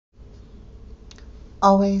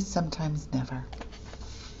Always, sometimes, never.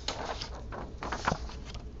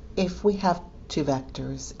 If we have two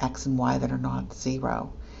vectors, x and y, that are not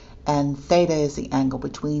zero, and theta is the angle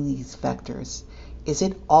between these vectors, is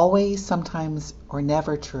it always, sometimes, or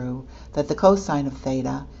never true that the cosine of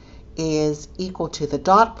theta is equal to the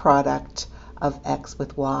dot product of x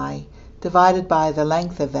with y divided by the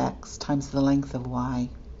length of x times the length of y?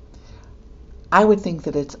 I would think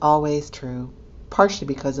that it's always true, partially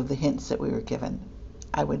because of the hints that we were given.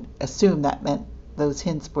 I would assume that meant those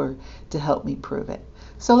hints were to help me prove it.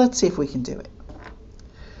 So let's see if we can do it.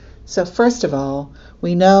 So first of all,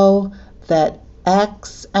 we know that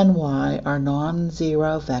x and y are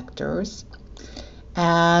non-zero vectors,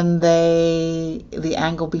 and the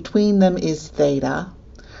angle between them is theta.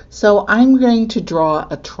 So I'm going to draw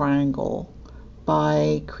a triangle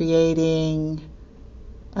by creating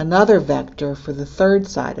another vector for the third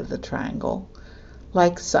side of the triangle,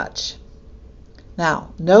 like such.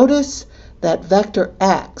 Now, notice that vector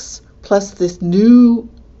x plus this new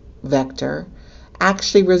vector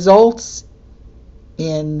actually results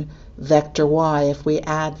in vector y if we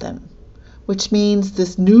add them, which means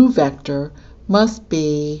this new vector must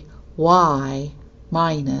be y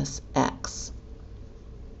minus x.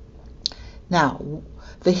 Now,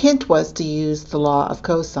 the hint was to use the law of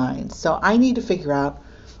cosines, so I need to figure out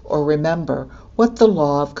or remember what the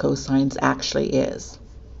law of cosines actually is.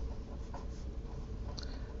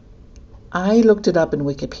 I looked it up in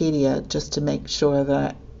Wikipedia just to make sure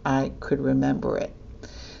that I could remember it.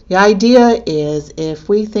 The idea is, if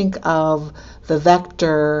we think of the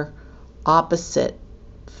vector opposite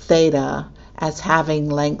theta as having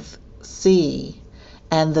length c,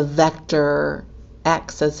 and the vector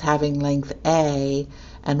x as having length a,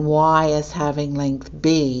 and y as having length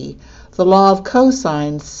b, the law of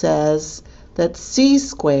cosines says that c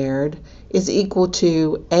squared is equal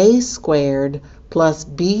to a squared plus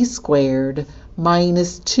b squared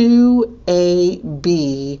minus 2ab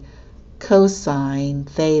cosine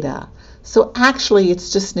theta. So actually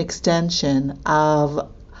it's just an extension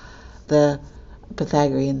of the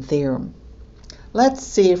Pythagorean theorem. Let's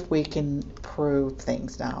see if we can prove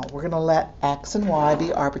things now. We're going to let x and y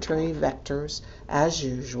be arbitrary vectors as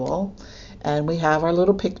usual. And we have our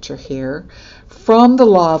little picture here. From the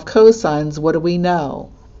law of cosines, what do we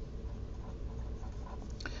know?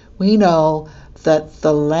 We know that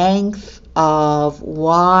the length of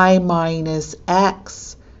y minus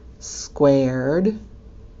x squared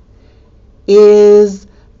is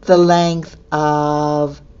the length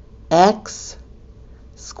of x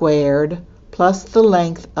squared plus the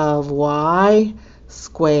length of y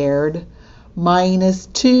squared minus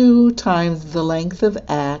 2 times the length of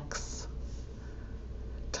x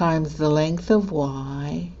times the length of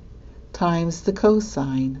y times the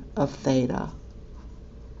cosine of theta.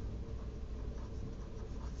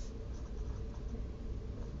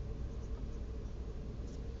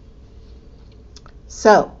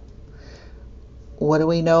 So, what do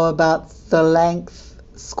we know about the length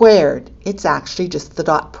squared? It's actually just the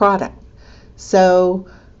dot product. So,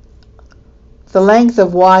 the length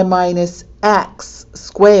of y minus x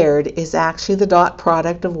squared is actually the dot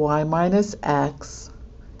product of y minus x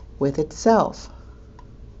with itself.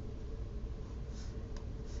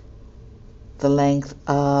 The length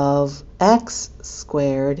of x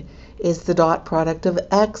squared is the dot product of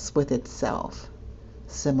x with itself.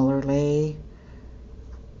 Similarly,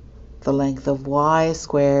 the length of y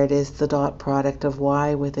squared is the dot product of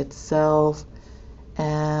y with itself,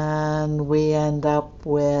 and we end up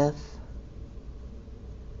with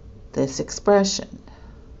this expression.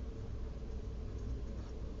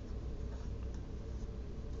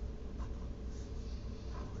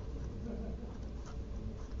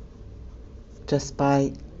 Just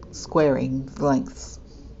by squaring the lengths.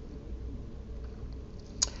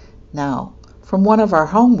 Now, from one of our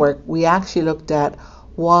homework, we actually looked at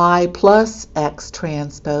y plus x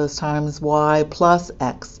transpose times y plus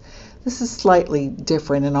x. This is slightly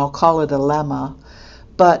different, and I'll call it a lemma,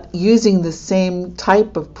 but using the same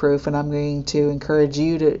type of proof, and I'm going to encourage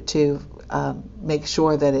you to make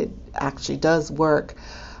sure that it actually does work,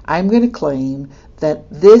 I'm going to claim that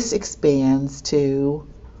this expands to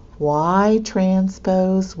y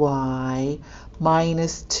transpose y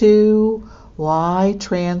minus 2 y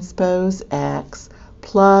transpose x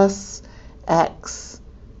plus x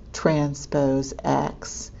transpose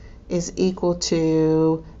x is equal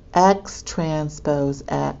to x transpose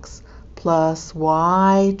x plus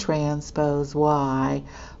y transpose y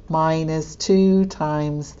minus 2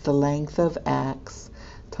 times the length of x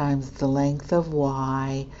times the length of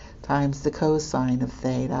y times the cosine of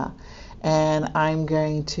theta. And I'm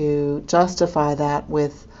going to justify that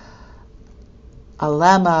with a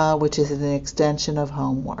lemma, which is an extension of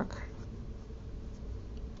homework.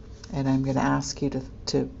 And I'm going to ask you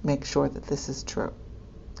to make sure that this is true.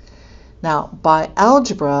 Now, by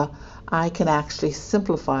algebra, I can actually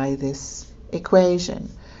simplify this equation.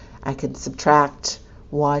 I can subtract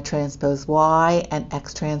y transpose y and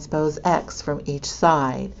x transpose x from each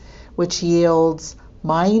side, which yields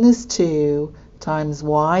minus 2 times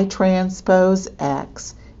y transpose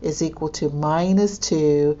x is equal to minus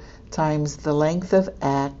 2 times the length of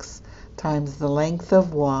x times the length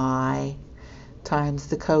of y times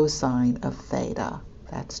the cosine of theta.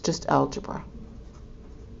 That's just algebra.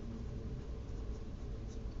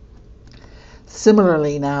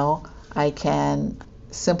 Similarly now, I can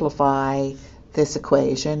simplify this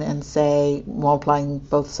equation and say multiplying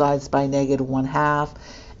both sides by negative 1/2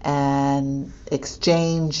 and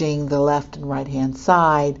exchanging the left and right hand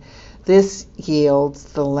side, this yields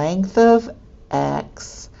the length of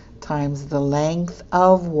x times the length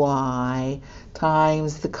of y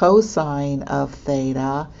times the cosine of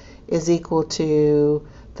theta is equal to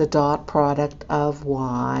the dot product of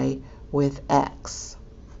y with x.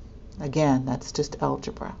 Again, that's just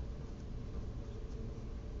algebra.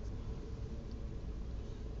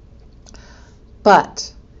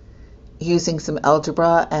 But using some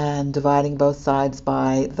algebra and dividing both sides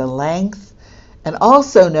by the length, and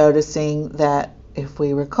also noticing that, if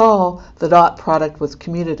we recall, the dot product was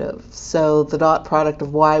commutative. So the dot product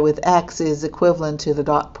of y with x is equivalent to the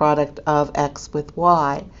dot product of x with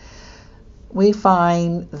y. We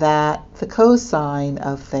find that the cosine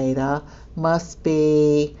of theta must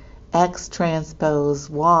be x transpose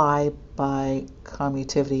y by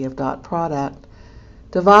commutativity of dot product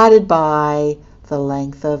divided by the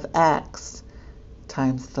length of x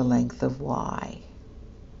times the length of y.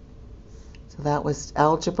 So that was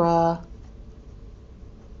algebra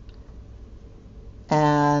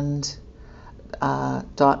and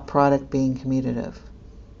dot product being commutative.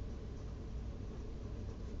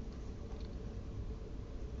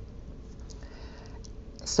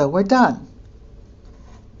 So we're done.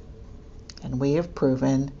 And we have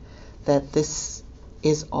proven that this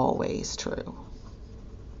is always true.